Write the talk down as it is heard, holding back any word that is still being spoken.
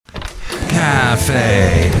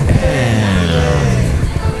Cafe.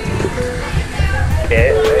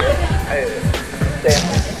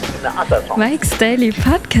 Mike's Daily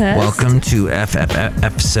Podcast. Welcome to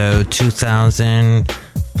episode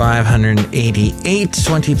 2588,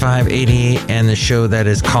 2588, and the show that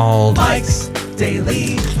is called Mike's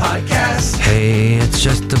Daily Podcast. Hey, it's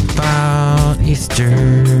just about Easter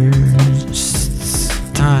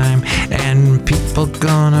time, and people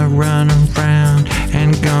gonna run around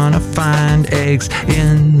and gonna find eggs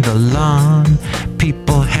in the lawn.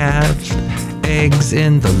 People have eggs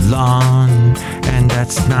in the lawn, and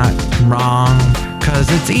that's not wrong, cause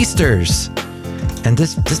it's Easter's. And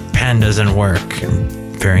this pen doesn't work. I'm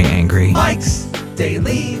very angry. Mike's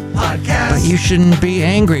Daily Podcast. But you shouldn't be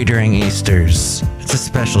angry during Easter's. It's a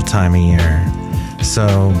special time of year.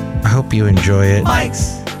 So I hope you enjoy it.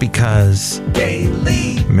 Mike's Because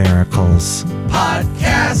Daily miracles,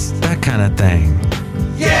 Podcast. that kind of thing.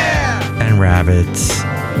 Yeah! And rabbits.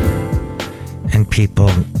 And people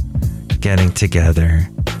getting together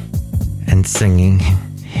and singing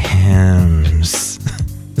hymns.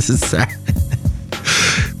 This is sad.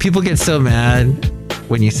 People get so mad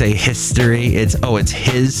when you say history. It's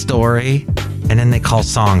his story. And then they call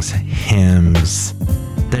songs hymns.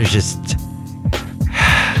 There's just...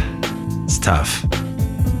 It's tough.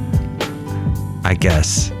 I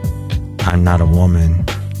guess I'm not a woman.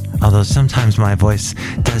 Although sometimes my voice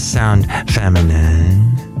does sound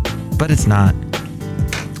feminine. But it's not.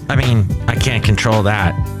 I mean, I can't control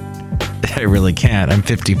that. I really can't. I'm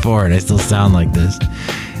 54 and I still sound like this.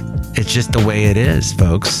 It's just the way it is,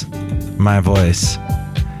 folks. My voice.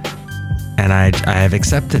 And I have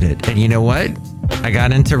accepted it. And you know what? I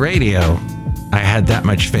got into radio. I had that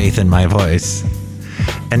much faith in my voice.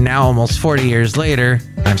 And now, almost 40 years later,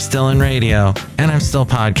 I'm still in radio and I'm still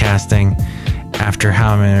podcasting after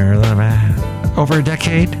how many? Over a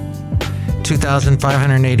decade?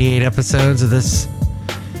 2,588 episodes of this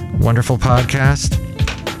wonderful podcast.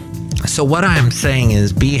 So what I'm saying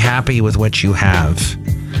is be happy with what you have,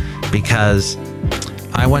 because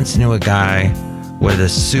I once knew a guy with a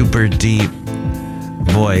super deep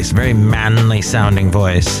voice, very manly sounding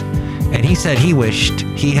voice, and he said he wished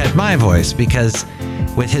he had my voice because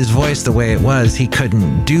with his voice the way it was, he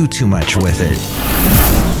couldn't do too much with it.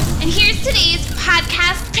 And here's today's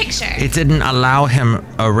podcast picture. It didn't allow him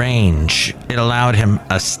a range. It allowed him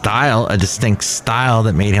a style, a distinct style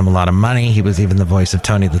that made him a lot of money. He was even the voice of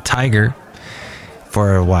Tony the Tiger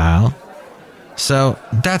for a while. So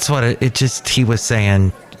that's what it just, he was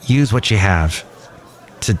saying, use what you have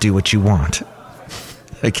to do what you want.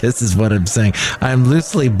 I guess is what I'm saying. I'm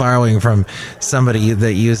loosely borrowing from somebody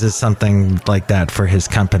that uses something like that for his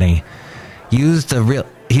company. He's a real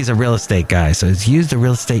estate guy, so it's use the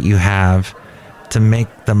real estate you have to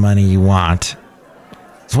make the money you want.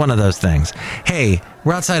 It's one of those things. Hey,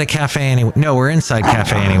 we're outside a cafe anyway. No, we're inside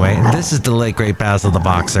cafe anyway. This is the late great Basil the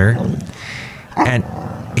Boxer. And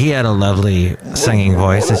he had a lovely singing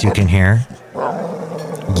voice, as you can hear.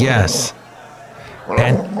 Yes.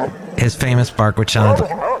 And his famous bark, which sounded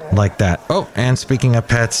like that. Oh, and speaking of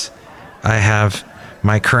pets, I have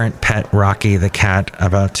my current pet, Rocky the cat,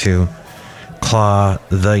 about to claw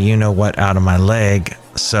the you-know-what out of my leg.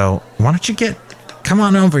 So why don't you come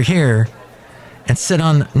on over here and sit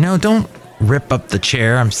on... No, don't rip up the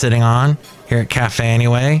chair I'm sitting on here at Cafe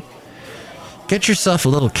Anyway. Get yourself a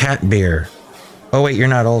little cat beer. Oh, wait, you're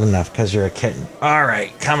not old enough because you're a kitten. All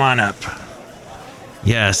right, come on up.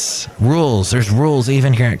 Yes, rules. There's rules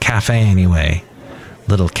even here at Cafe Anyway.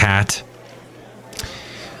 Little cat.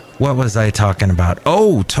 What was I talking about?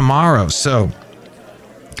 Oh, tomorrow. So,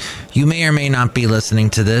 you may or may not be listening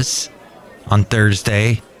to this on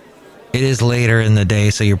Thursday. It is later in the day,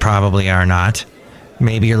 so you probably are not.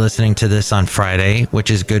 Maybe you're listening to this on Friday, which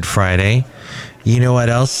is Good Friday. You know what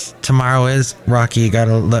else tomorrow is? Rocky, you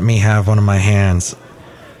gotta let me have one of my hands.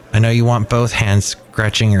 I know you want both hands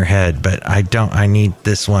scratching your head, but I don't. I need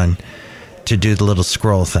this one to do the little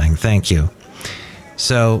scroll thing. Thank you.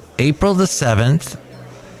 So, April the 7th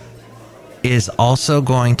is also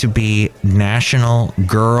going to be National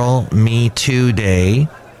Girl Me Too Day,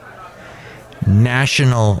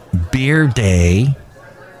 National Beer Day,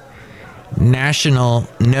 National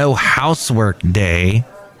No Housework Day,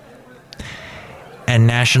 and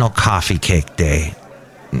National Coffee Cake Day.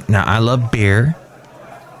 Now, I love beer.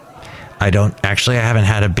 I haven't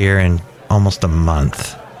had a beer in almost a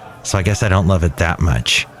month, so I guess I don't love it that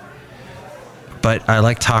much. But I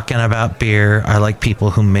like talking about beer. I like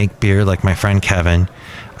people who make beer, like my friend Kevin.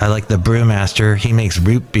 I like the brewmaster. He makes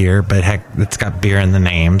root beer, but heck, it's got beer in the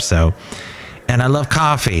name. So, and I love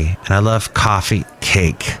coffee, and I love coffee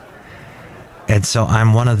cake. And so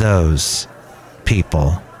I'm one of those.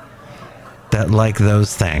 people that like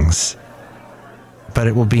those things. But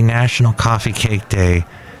it will be National Coffee Cake Day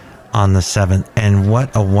on the 7th. And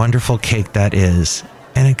what a wonderful cake that is.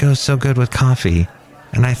 And it goes so good with coffee.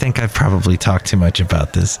 And I think I've probably talked too much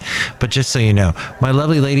about this. But just so you know, my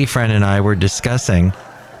lovely lady friend and I were discussing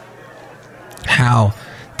how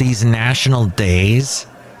these national days,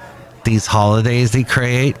 these holidays they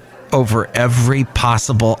create over every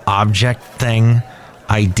possible object, thing,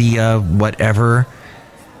 idea, whatever,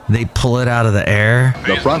 they pull it out of the air.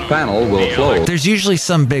 The front panel will flow. There's usually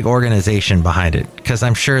some big organization behind it, because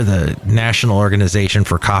I'm sure the National Organization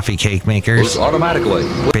for Coffee Cake Makers, automatically.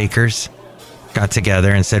 Bakers, got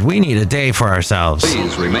together and said, we need a day for ourselves.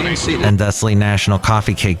 Please remain seated. And thusly National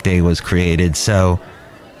Coffee Cake Day was created. So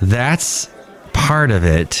that's part of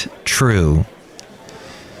it, true.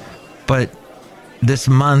 But this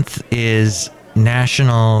month is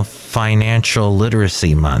National Financial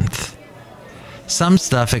Literacy Month. Some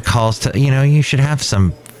stuff it calls to, you should have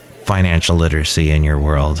some financial literacy in your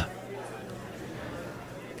world.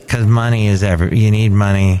 Because money is you need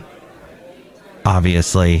money,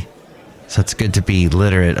 obviously. So it's good to be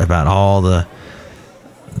literate about all the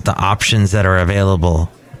options that are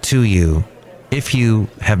available to you if you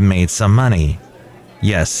have made some money.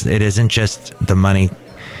 Yes, it isn't just the money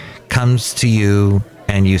comes to you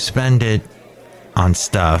and you spend it on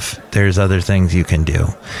stuff. There's other things you can do.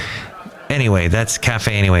 Anyway, that's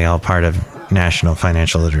Cafe Anyway, all part of National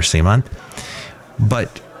Financial Literacy Month.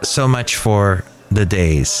 But so much for the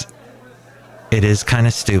days. It is kind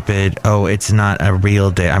of stupid. Oh, it's not a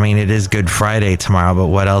real day. I mean, it is Good Friday tomorrow, but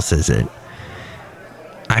what else is it?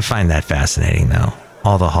 I find that fascinating, though.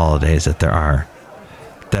 All the holidays that there are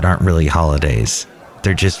that aren't really holidays.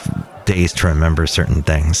 They're just days to remember certain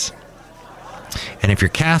things. And if you're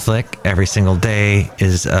Catholic, every single day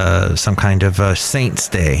is some kind of a saint's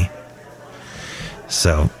day.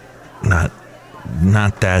 So, not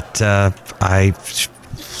that I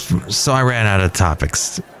ran out of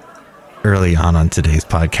topics early on today's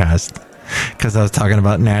podcast because I was talking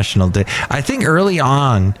about National Day. I think early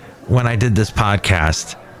on when I did this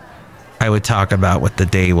podcast, I would talk about what the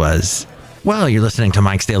day was. Well, you're listening to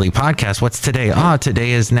Mike's Daily Podcast. What's today?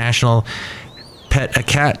 Today is National Pet a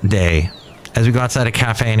Cat Day. As we go outside a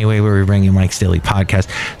cafe anyway, where we bring you Mike's Daily Podcast,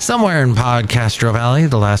 somewhere in Podcastro Valley,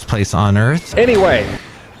 the last place on earth. Anyway.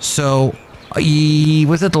 So,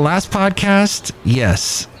 was it the last podcast?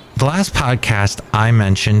 Yes. The last podcast, I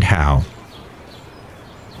mentioned how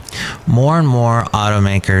more and more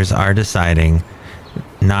automakers are deciding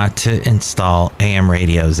not to install AM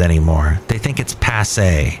radios anymore. They think it's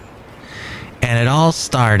passé. And it all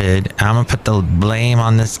started, I'm going to put the blame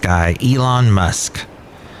on this guy, Elon Musk.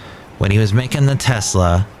 When he was making the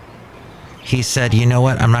Tesla, he said, you know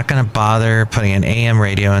what? I'm not going to bother putting an AM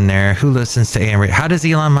radio in there. Who listens to AM radio? How does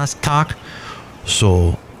Elon Musk talk?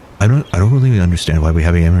 So, I don't really understand why we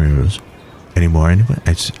have AM radios anymore. Anyway,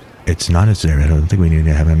 it's not necessary. I don't think we need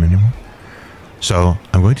to have them anymore. So,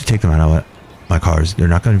 I'm going to take them out of my cars. They're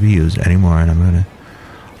not going to be used anymore. And I'm going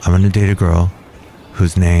to date a girl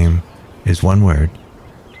whose name is one word.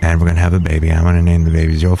 And we're going to have a baby. I'm going to name the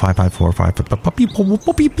baby 05545. And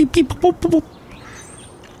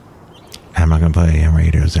I'm not going to put AM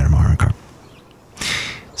radios anymore in the car.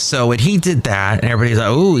 So when he did that, and everybody's like,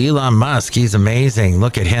 "Ooh, Elon Musk, he's amazing.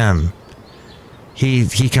 Look at him. He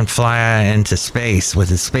can fly into space with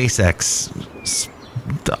his SpaceX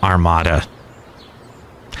armada.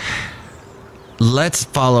 Let's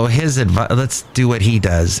follow his advice. Let's do what he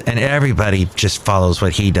does." And everybody just follows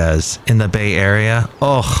what he does in the Bay Area.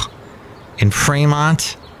 In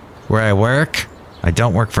Fremont, where I work. I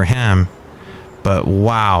don't work for him, but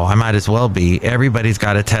wow, I might as well be. Everybody's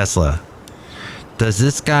got a Tesla. Does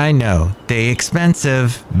this guy know? They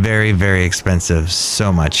expensive, very, very expensive.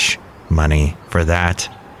 So much money for that.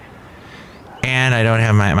 And I don't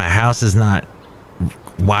have my house is not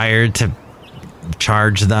wired to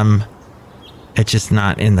charge them. It's just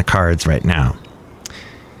not in the cards right now.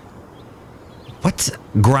 What's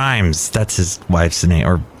Grimes? That's his wife's name,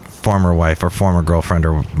 or former wife, or former girlfriend,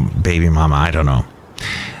 or baby mama. I don't know.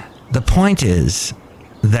 The point is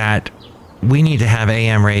that we need to have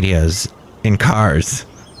AM radios in cars,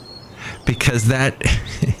 because that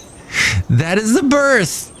is the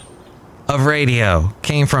birth of radio.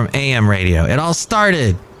 Came from AM radio. It all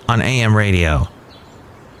started on AM radio.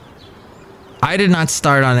 I did not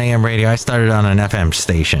start on AM radio. I started on an FM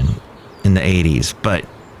station in the 80s, but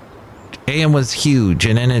AM was huge,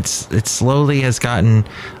 and then it slowly has gotten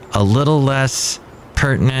a little less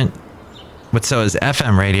pertinent. But so has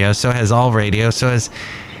FM radio, so has all radio, so has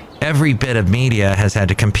every bit of media has had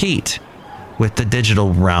to compete with the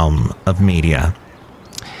digital realm of media.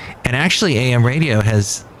 And actually, AM radio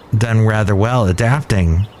has done rather well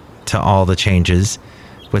adapting to all the changes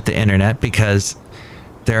with the internet, because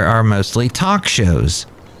there are mostly talk shows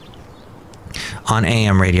on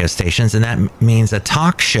AM radio stations, and that means a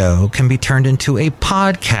talk show can be turned into a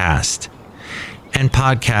podcast. And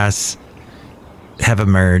podcasts have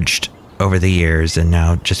emerged over the years, and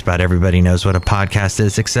now just about everybody knows what a podcast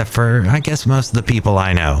is, except for, I guess, most of the people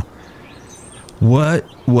I know. What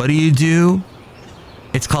do you do?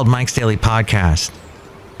 It's called Mike's Daily Podcast.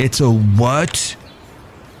 It's a what?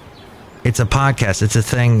 It's a podcast. It's a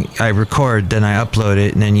thing I record, then I upload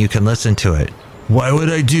it, and then you can listen to it. Why would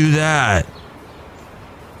I do that?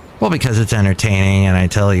 Well, because it's entertaining, and I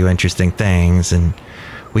tell you interesting things, and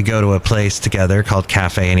we go to a place together called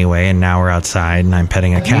Cafe Anyway, and now we're outside, and I'm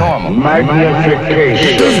petting a cat.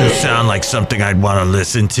 It doesn't sound like something I'd want to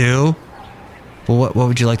listen to. Well, what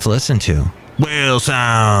would you like to listen to? Whale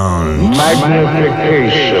sounds.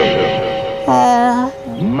 Magnification.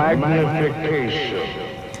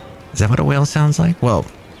 Is that what a whale sounds like? Well,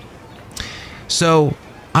 so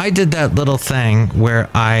I did that little thing where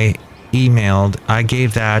I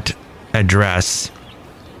gave that address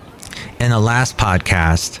in the last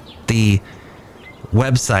podcast, the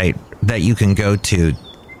website that you can go to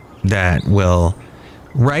that will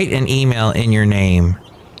write an email in your name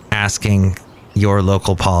asking your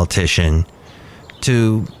local politician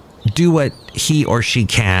to do what he or she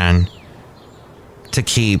can to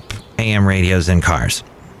keep AM radios in cars.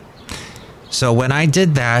 So when I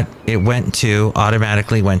did that, it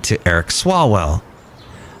automatically went to Eric Swalwell,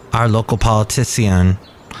 our local politician,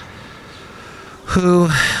 who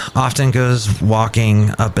often goes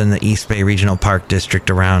walking up in the East Bay Regional Park District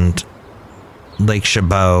around Lake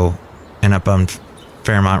Chabot and up on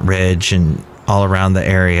Fairmont Ridge and all around the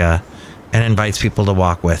area, and invites people to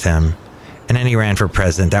walk with him. And then he ran for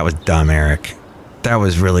president. That was dumb, Eric. That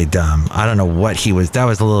was really dumb. I don't know what he was. That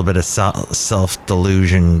was a little bit of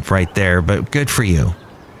self-delusion right there, but good for you.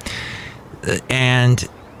 And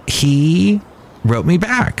he wrote me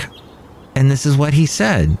back. And this is what he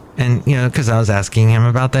said. And, because I was asking him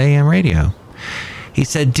about the AM radio. He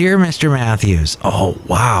said, "Dear Mr. Matthews." Oh,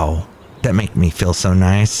 wow. That made me feel so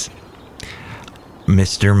nice.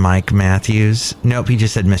 Mr. Mike Matthews. Nope, he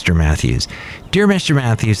just said Mr. Matthews. "Dear Mr.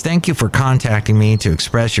 Matthews, thank you for contacting me to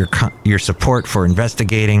express your support for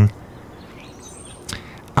investigating."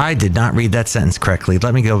 I did not read that sentence correctly.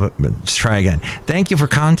 Let me go. Let's try again. "Thank you for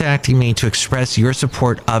contacting me to express your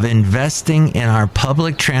support of investing in our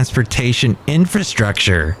public transportation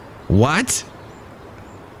infrastructure." What?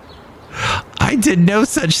 I did no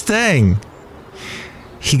such thing.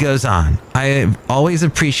 He goes on, "I always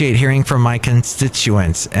appreciate hearing from my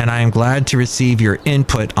constituents, and I am glad to receive your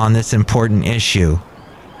input on this important issue."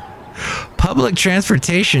 Public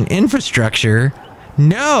transportation infrastructure?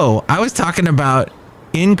 No, I was talking about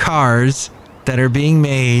in cars that are being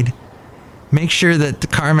made. Make sure that the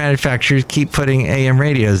car manufacturers keep putting AM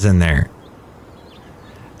radios in there.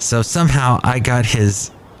 So somehow I got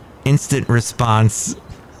his instant response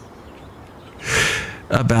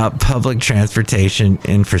about public transportation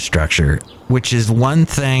infrastructure, which is one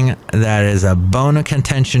thing that is a bone of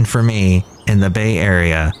contention for me in the Bay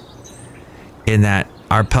Area, in that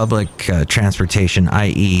our public transportation,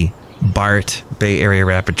 i.e. BART, Bay Area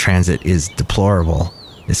Rapid Transit, is deplorable.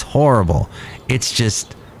 It's horrible. It's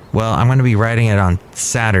just, well, I'm going to be riding it on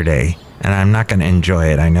Saturday, and I'm not going to enjoy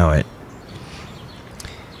it. I know it.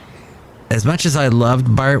 As much as I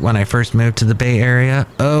loved BART when I first moved to the Bay Area,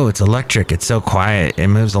 oh, it's electric. It's so quiet. It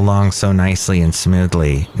moves along so nicely and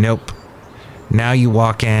smoothly. Nope. Now you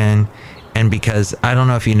walk in, and because, I don't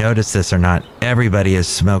know if you noticed this or not, everybody is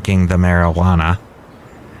smoking the marijuana.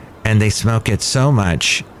 And they smoke it so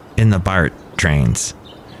much in the BART trains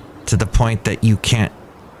to the point that you can't,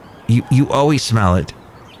 you always smell it.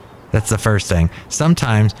 That's the first thing.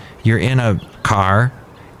 Sometimes you're in a car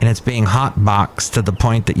and it's being hot boxed to the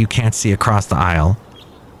point that you can't see across the aisle.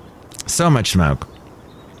 So much smoke.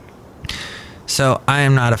 So I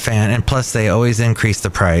am not a fan. And plus they always increase the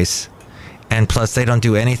price. And plus they don't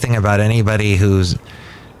do anything about anybody who's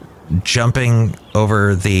jumping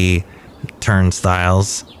over the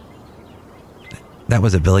turnstiles. That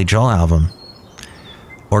was a Billy Joel album.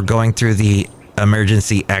 Or going through the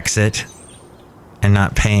emergency exit and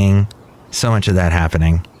not paying. So much of that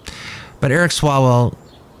happening. But Eric Swalwell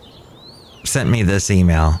sent me this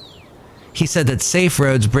email. He said that safe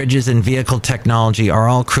roads, bridges, and vehicle technology are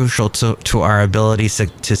all crucial to our ability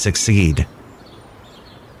to succeed.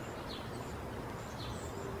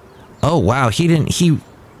 Oh, wow. He didn't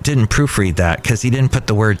proofread that because he didn't put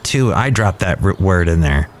the word "to." I dropped that word in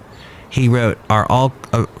there. he wrote, are all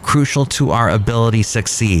crucial to our ability to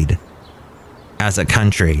succeed as a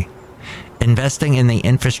country. Investing in the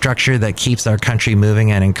infrastructure that keeps our country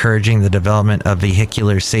moving and encouraging the development of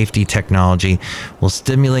vehicular safety technology will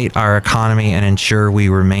stimulate our economy and ensure we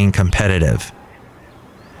remain competitive.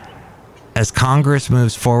 As Congress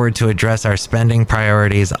moves forward to address our spending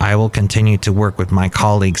priorities, I will continue to work with my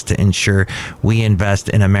colleagues to ensure we invest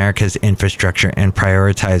in America's infrastructure and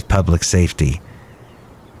prioritize public safety.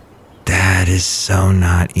 That is so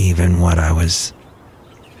not even what I was...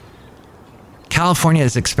 California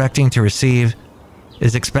is expected to receive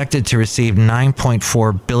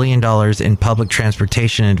 $9.4 billion in public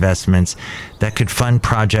transportation investments that could fund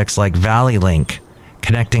projects like Valley Link,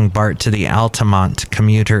 connecting BART to the Altamont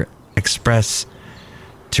commuter express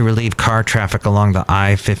to relieve car traffic along the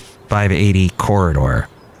I-580 corridor.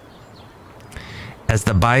 As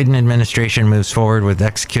the Biden administration moves forward with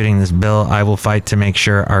executing this bill, I will fight to make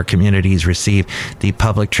sure our communities receive the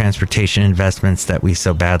public transportation investments that we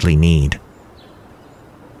so badly need.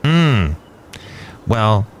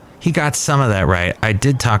 Well, he got some of that right. I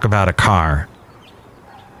did talk about a car.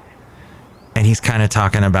 And he's kind of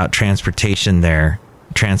talking about transportation there,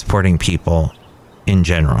 transporting people in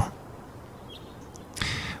general.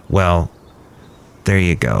 Well, there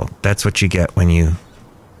you go. That's what you get when you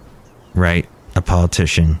write a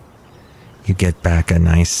politician. You get back a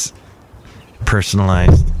nice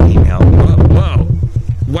personalized email.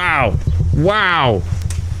 Whoa. Wow.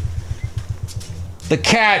 The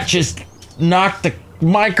cat just knocked the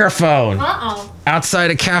microphone outside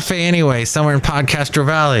a cafe anyway, somewhere in Podcastro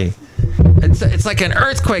Valley. It's like an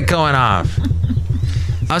earthquake going off.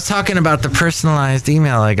 I was talking about the personalized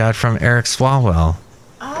email I got from Eric Swalwell.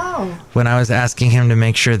 Oh. When I was asking him to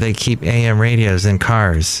make sure they keep AM radios in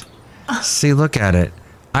cars. See, look at it.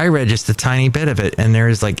 I read just a tiny bit of it, and there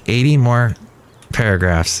is like 80 more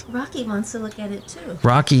paragraphs. Rocky wants to look at it too.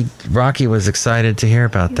 Rocky was excited to hear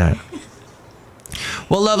about that.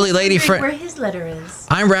 Well, lovely lady friend, where his letter is.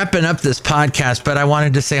 I'm wrapping up this podcast, but I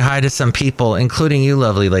wanted to say hi to some people, including you,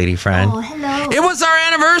 lovely lady friend. Oh, hello. It was our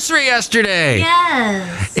anniversary yesterday.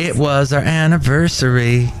 Yes. It was our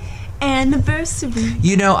anniversary.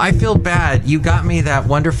 You know, I feel bad. You got me that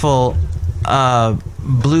wonderful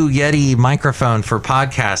Blue Yeti microphone for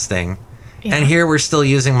podcasting, and here we're still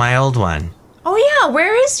using my old one. Oh, yeah.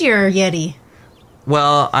 Where is your Yeti?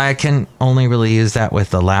 Well, I can only really use that with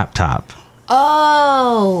the laptop.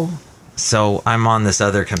 Oh. So I'm on this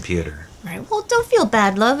other computer. Right. Well, don't feel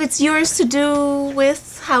bad, love. It's yours to do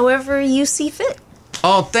with however you see fit.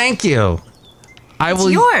 Oh, thank you. It's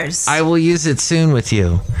yours. I will use it soon with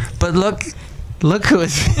you. But look who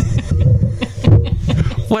is...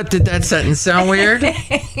 What, did that sentence sound weird?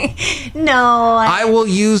 No. I will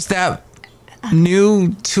use that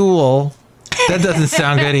new tool. That doesn't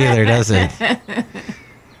sound good either, does it?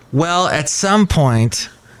 Well, at some point...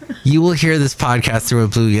 You will hear this podcast through a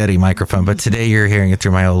Blue Yeti microphone, but today you're hearing it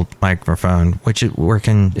through my old microphone, which it's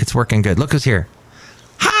working good. Look who's here.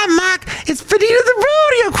 Hi, Mike. It's Benita the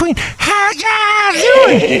Rodeo Queen. How y'all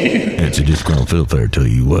doing? It's a disgruntled fiddle player, tell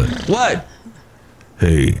you what. What?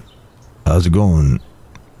 Hey, how's it going,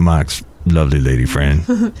 Mike's lovely lady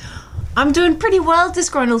friend? I'm doing pretty well,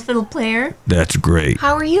 disgruntled fiddle player. That's great.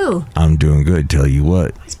 How are you? I'm doing good, tell you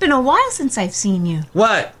what. It's been a while since I've seen you.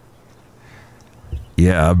 What?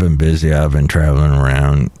 Yeah, I've been busy. I've been traveling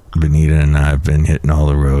around. Benita and I have been hitting all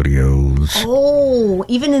the rodeos. Oh,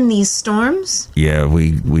 even in these storms? Yeah,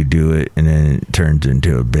 we do it, and then it turns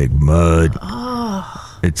into a big mud.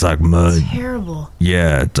 Oh. It's like mud. It's terrible.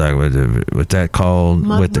 Yeah, it's like, what's that called?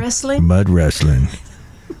 Mud wrestling? Mud wrestling.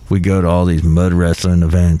 We go to all these mud wrestling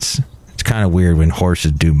events. It's kind of weird when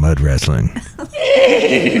horses do mud wrestling. But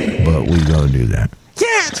we gonna do that.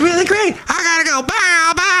 Yeah, it's really great. I gotta go. Bye.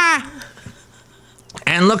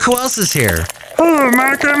 And look who else is here. Oh,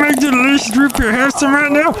 Mike, I make delicious root beer. Have some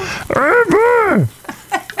right now.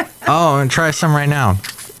 Oh, and try some right now.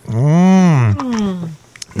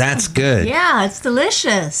 That's good. Yeah, it's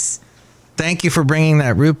delicious. Thank you for bringing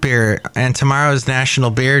that root beer. And tomorrow's National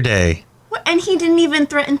Beer Day. What? And he didn't even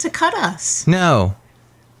threaten to cut us. No.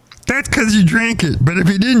 That's because you drank it. But if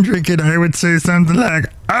you didn't drink it, I would say something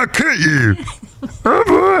like, I'll cut you. Oh,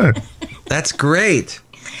 boy. That's great.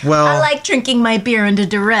 Well, I like drinking my beer under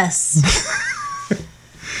duress.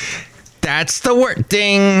 That's the word.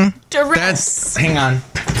 Ding. Duress. Hang on.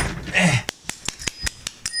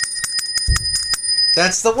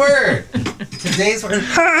 That's the word. Today's word.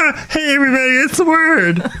 Hey, everybody, it's the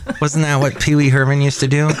word. Wasn't that what Pee Wee Herman used to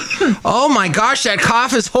do? Oh, my gosh, that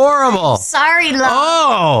cough is horrible. Sorry,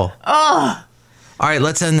 love. Oh. All right,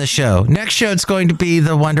 let's end the show. Next show, it's going to be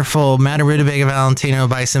the wonderful Matta Rutabaga Valentino,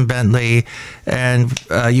 Bison Bentley. And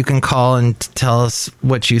you can call and tell us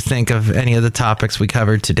what you think of any of the topics we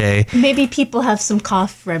covered today. Maybe people have some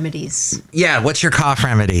cough remedies. Yeah, what's your cough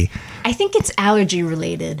remedy? I think it's allergy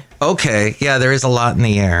related. Okay, yeah, there is a lot in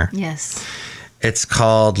the air. Yes. It's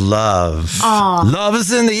called love. Aw. Love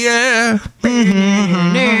is in the air.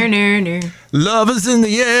 Love is in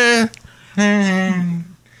the air.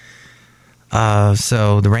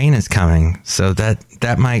 So the rain is coming, so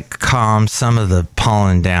that might calm some of the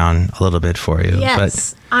pollen down a little bit for you. Yes,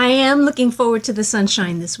 but I am looking forward to the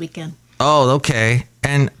sunshine this weekend. Oh, okay.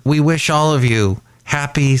 And we wish all of you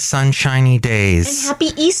happy sunshiny days. And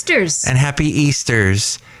happy Easters. And happy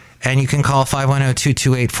Easters. And you can call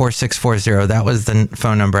 510-228-4640. That was the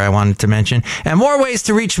phone number I wanted to mention. And more ways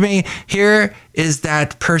to reach me. Here is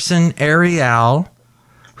that person, Ariel,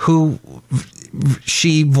 who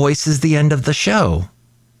she voices the end of the show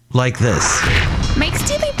like this. Mike's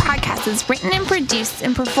Daily Podcast is written and produced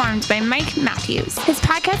and performed by Mike Matthews. His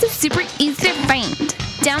podcast is super easy to find.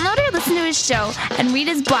 Download or listen to his show and read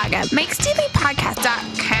his blog at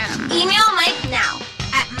mikesdailypodcast.com. Email Mike now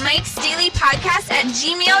at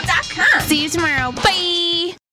mikesdailypodcast@gmail.com. See you tomorrow. Bye!